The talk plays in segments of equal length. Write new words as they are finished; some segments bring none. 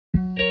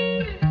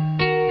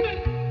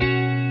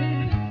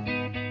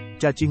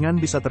Cacingan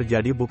bisa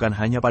terjadi bukan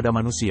hanya pada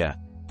manusia,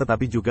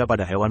 tetapi juga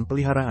pada hewan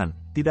peliharaan,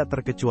 tidak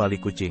terkecuali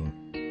kucing.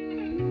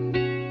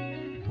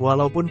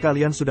 Walaupun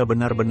kalian sudah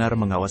benar-benar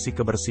mengawasi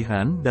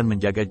kebersihan dan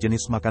menjaga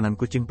jenis makanan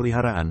kucing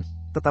peliharaan,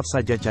 tetap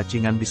saja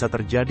cacingan bisa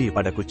terjadi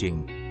pada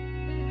kucing.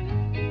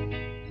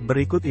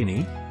 Berikut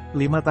ini,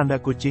 5 tanda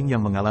kucing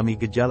yang mengalami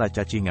gejala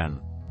cacingan.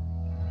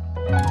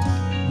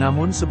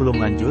 Namun sebelum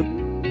lanjut,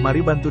 mari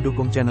bantu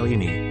dukung channel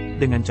ini,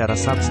 dengan cara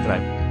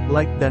subscribe,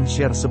 like dan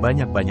share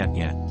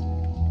sebanyak-banyaknya.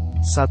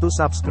 Satu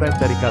subscribe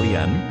dari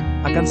kalian,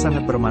 akan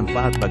sangat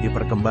bermanfaat bagi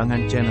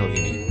perkembangan channel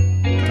ini.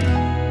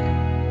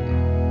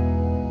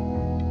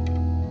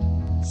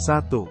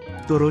 1.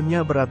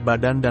 Turunnya berat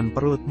badan dan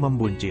perut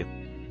membuncit.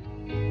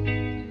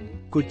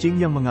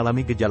 Kucing yang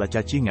mengalami gejala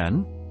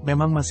cacingan,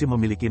 memang masih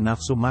memiliki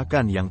nafsu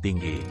makan yang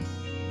tinggi.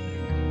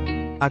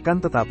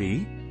 Akan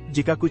tetapi,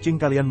 jika kucing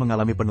kalian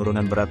mengalami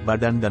penurunan berat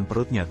badan dan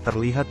perutnya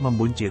terlihat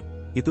membuncit,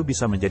 itu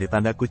bisa menjadi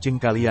tanda kucing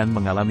kalian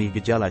mengalami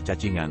gejala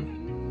cacingan.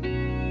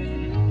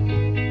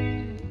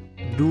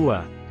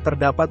 2.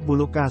 Terdapat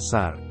bulu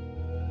kasar.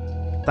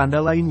 Tanda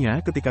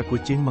lainnya ketika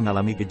kucing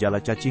mengalami gejala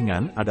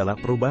cacingan adalah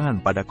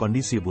perubahan pada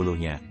kondisi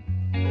bulunya.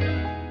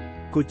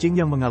 Kucing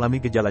yang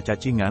mengalami gejala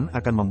cacingan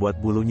akan membuat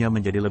bulunya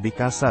menjadi lebih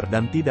kasar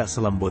dan tidak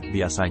selembut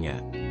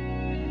biasanya.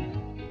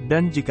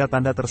 Dan jika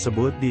tanda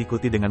tersebut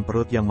diikuti dengan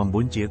perut yang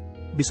membuncit,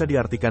 bisa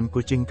diartikan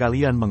kucing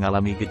kalian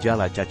mengalami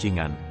gejala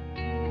cacingan.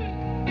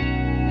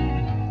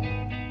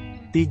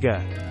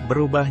 3.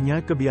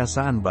 Berubahnya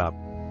kebiasaan bab.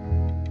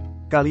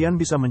 Kalian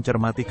bisa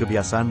mencermati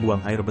kebiasaan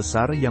buang air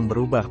besar yang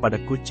berubah pada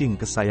kucing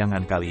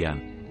kesayangan kalian.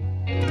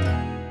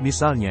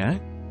 Misalnya,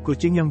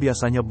 kucing yang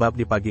biasanya bab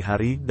di pagi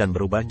hari dan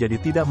berubah jadi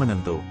tidak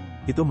menentu,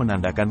 itu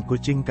menandakan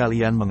kucing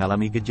kalian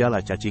mengalami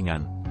gejala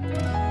cacingan.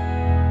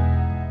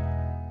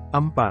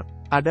 4.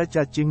 Ada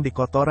cacing di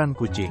kotoran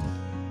kucing.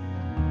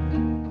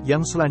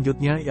 Yang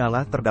selanjutnya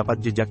ialah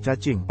terdapat jejak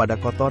cacing pada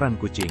kotoran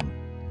kucing.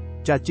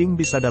 Cacing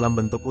bisa dalam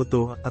bentuk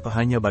utuh atau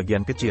hanya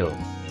bagian kecil.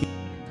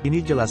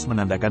 Ini jelas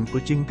menandakan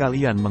kucing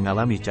kalian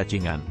mengalami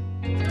cacingan.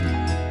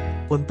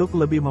 Untuk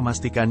lebih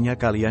memastikannya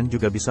kalian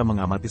juga bisa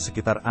mengamati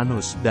sekitar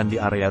anus dan di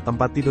area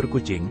tempat tidur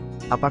kucing,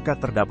 apakah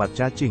terdapat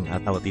cacing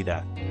atau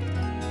tidak.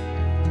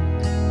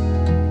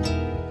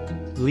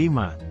 5.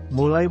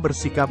 Mulai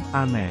bersikap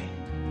aneh.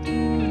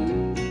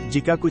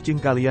 Jika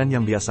kucing kalian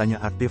yang biasanya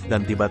aktif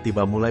dan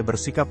tiba-tiba mulai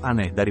bersikap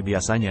aneh dari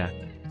biasanya,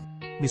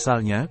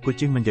 misalnya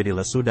kucing menjadi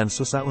lesu dan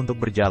susah untuk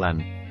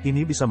berjalan,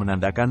 ini bisa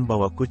menandakan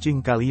bahwa kucing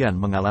kalian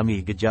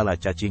mengalami gejala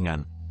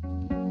cacingan.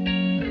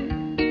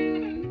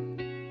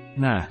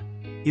 Nah,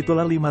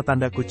 itulah 5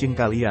 tanda kucing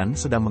kalian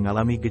sedang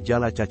mengalami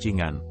gejala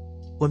cacingan.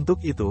 Untuk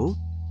itu,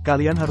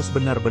 kalian harus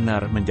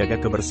benar-benar menjaga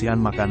kebersihan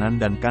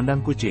makanan dan kandang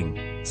kucing,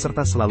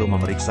 serta selalu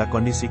memeriksa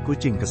kondisi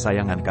kucing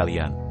kesayangan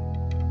kalian.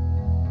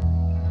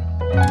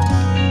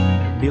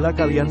 Bila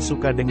kalian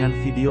suka dengan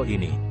video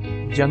ini,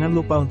 jangan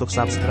lupa untuk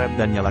subscribe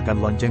dan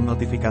nyalakan lonceng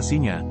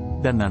notifikasinya,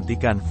 dan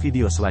nantikan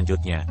video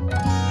selanjutnya.